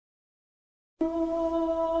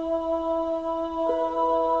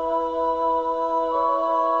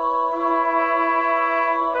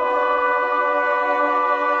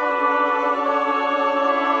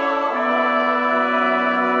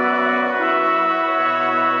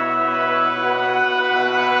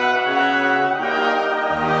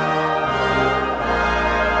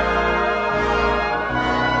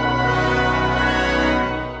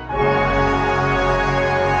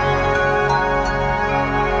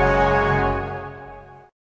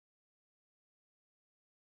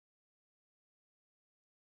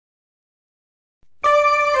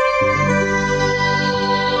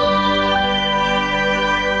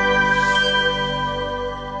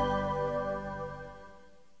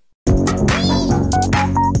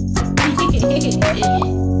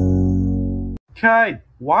Cut!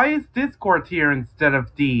 Why is Discord here instead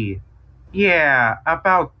of D? Yeah,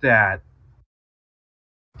 about that.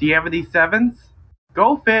 Do you have any sevens?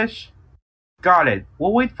 Go fish! Got it.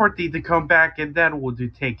 We'll wait for D to come back and then we'll do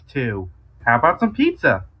take two. How about some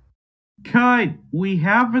pizza? Cut! We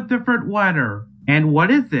have a different letter. And what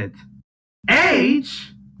is it?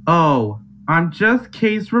 H? Oh, I'm just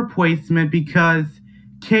K's replacement because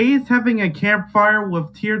K is having a campfire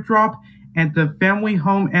with teardrop and the family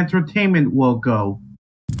home entertainment logo.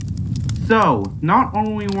 So, not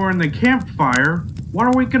only we're in the campfire, what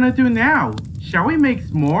are we gonna do now? Shall we make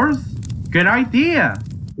s'mores? Good idea!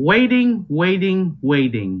 Waiting.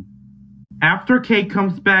 After K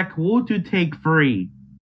comes back, we'll do take 3.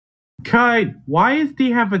 Cut! Why does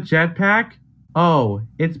D have a jetpack? Oh,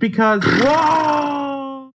 it's because—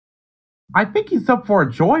 Whoa! I think he's up for a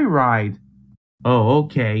joyride. Oh,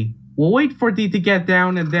 okay. We'll wait for D to get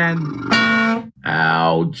down and then—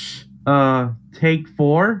 Ouch! Take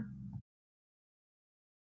 4?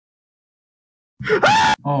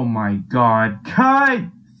 Oh my god. Cut!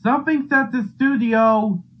 Something's at the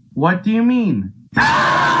studio. What do you mean?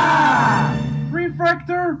 Ah!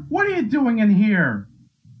 Refractor, what are you doing in here?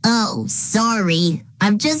 Oh, sorry.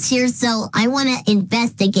 I'm just here so I want to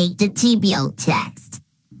investigate the TVO text.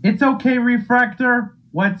 It's okay, Refractor.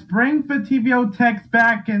 Let's bring the TVO text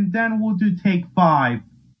back and then we'll do take 5.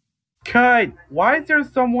 Cut! Why is there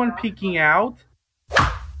someone peeking out?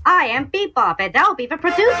 I am Bebop and I'll be the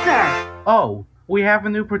producer. Oh, we have a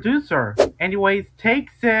new producer. Anyways, take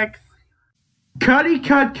 6. Cutty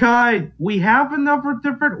cut! We have another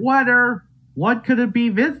different letter. What could it be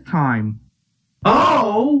this time?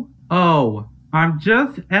 Oh, I'm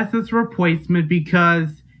just S's replacement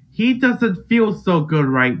because he doesn't feel so good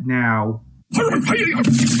right now.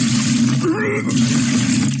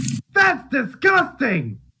 That's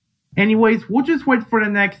disgusting! Anyways, we'll just wait for the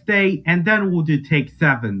next day and then we'll do take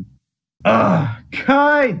 7.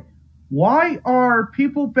 Cut! Why are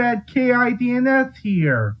people bad KIDNS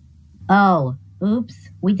here? Oh, oops.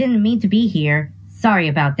 We didn't mean to be here. Sorry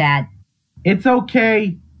about that. It's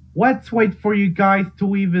okay. Let's wait for you guys to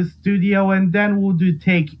leave the studio and then we'll do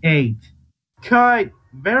take 8. Cut!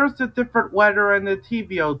 There's a different letter in the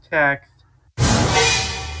TVO text.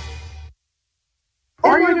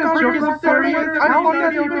 Are you serious? I thought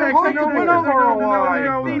that you text.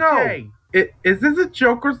 No. Is this a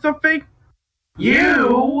joke or something?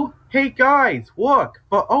 You! Hey guys, look!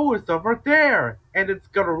 The O is over there, and it's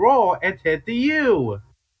gonna roll and hit the U.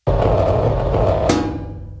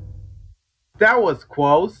 That was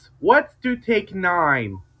close. Let's do take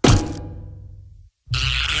 9.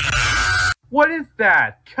 What is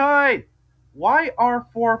that? Cut! Why are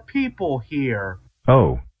 4 people here?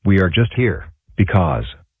 Oh, we are just here because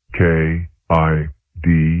K, I,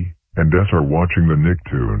 D, and S are watching the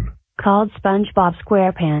Nicktoon called SpongeBob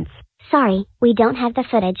SquarePants. Sorry, we don't have the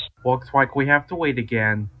footage. Looks like we have to wait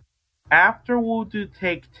again. After we'll do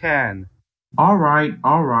take 10. Alright.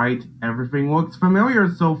 Everything looks familiar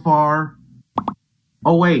so far.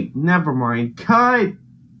 Oh wait, never mind. Cut!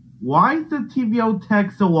 Why is the TVO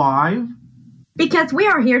text alive? Because we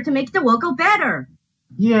are here to make the logo better.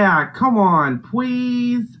 Yeah, come on,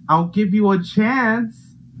 please. I'll give you a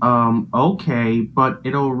chance. Okay, but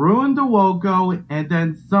it'll ruin the logo and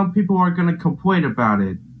then some people are gonna complain about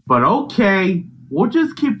it. But okay, we'll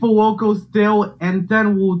just keep the logo still and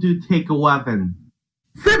then we'll do take 11.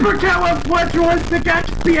 Supercalifragilistic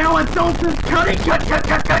expialidocious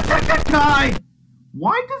cut!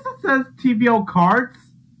 Why does it says TVO cards?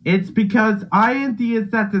 It's because I and D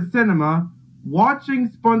is at the cinema watching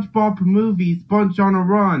SpongeBob movie Sponge on a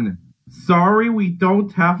Run. Sorry we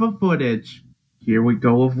don't have the footage. Here we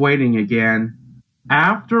go with waiting again.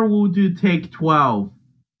 After we'll do take 12.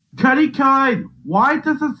 Cutty cut! Why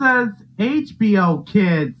does it says HBO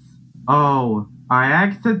Kids? Oh, I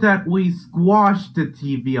accidentally squashed the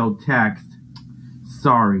TVO text.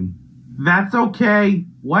 Sorry. That's okay.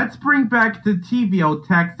 Let's bring back the TVO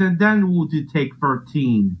text and then we'll do take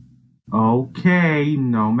 13. Okay,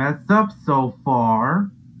 no mess up so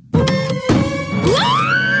far.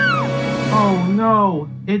 Oh no,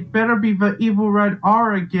 it better be the evil red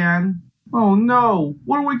R again. Oh no,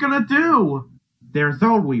 what are we gonna do? There's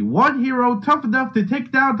only one hero tough enough to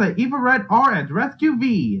take down the evil red R and rescue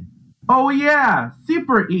V. Oh yeah,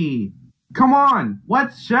 Super E. Come on,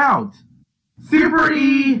 let's shout. Super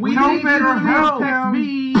E, we need your help.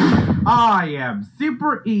 Me. I am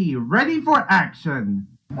Super E, ready for action.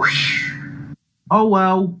 Oh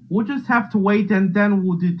well, we'll just have to wait and then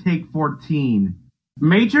we'll do take 14.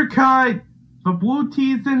 Major cut! The blue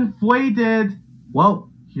tea's inflated.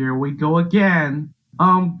 Well, here we go again.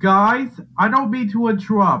 Guys, I don't mean to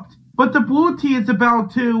interrupt, But the blue tea is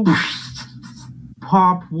about to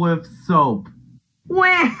pop with soap.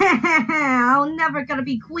 Wow, never gonna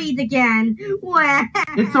be queen again. Wow.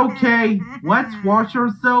 It's okay. Let's wash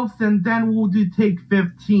ourselves and then we'll do take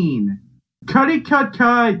 15.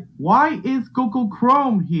 Cut. Why is Google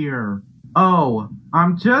Chrome here? Oh,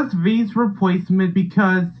 I'm just V's replacement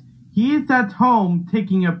because he is at home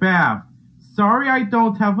taking a bath. Sorry I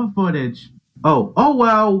don't have a footage. Oh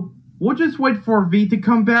well. We'll just wait for V to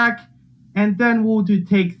come back and then we'll do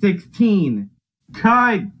take 16.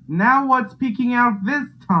 Cut! Now what's peeking out this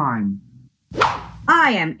time?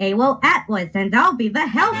 I am AWOL Atlas and I'll be the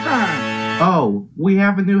helper. Oh, we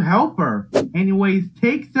have a new helper. Anyways,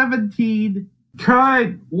 take 17.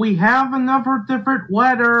 Cut! We have another different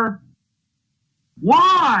letter.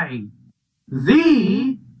 Y!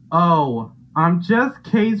 Z? Oh, I'm just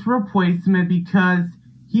K's replacement because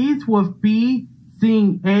he's with B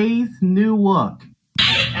seeing A's new look.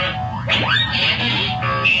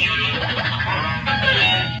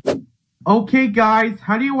 Okay guys,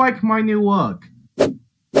 how do you like my new look?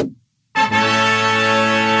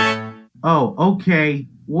 Oh, okay.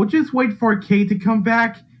 We'll just wait for K to come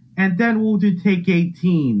back, and then we'll do take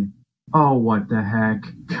 18. Oh, what the heck.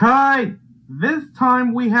 Cut! This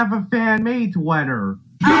time we have a fan-made letter.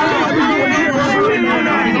 Are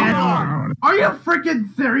you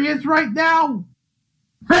freaking serious right now?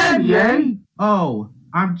 Fan-yay? Oh,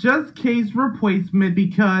 I'm just K's replacement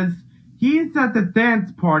because he's at the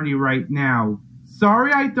dance party right now.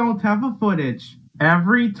 Sorry I don't have a footage.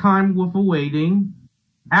 Every time with a waiting.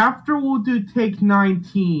 After we'll do take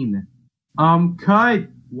 19. Cut.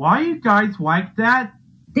 Why you guys like that?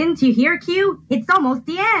 Didn't you hear, Q? It's almost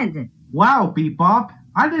the end. Wow, Bebop.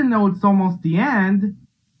 I didn't know it's almost the end.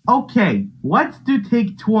 Okay, let's do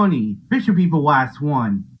take 20. This should be the last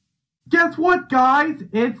one. Guess what, guys?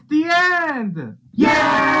 It's the end! Yay!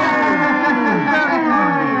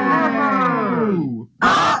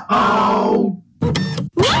 Uh-oh!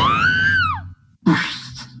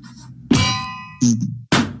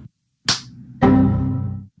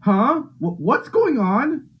 Huh? What's going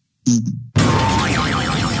on?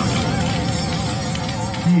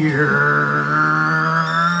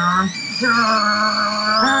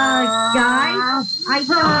 Guys, I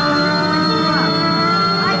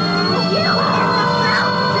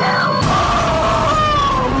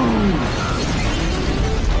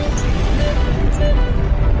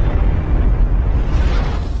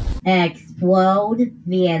Explode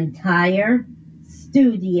the entire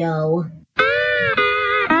studio.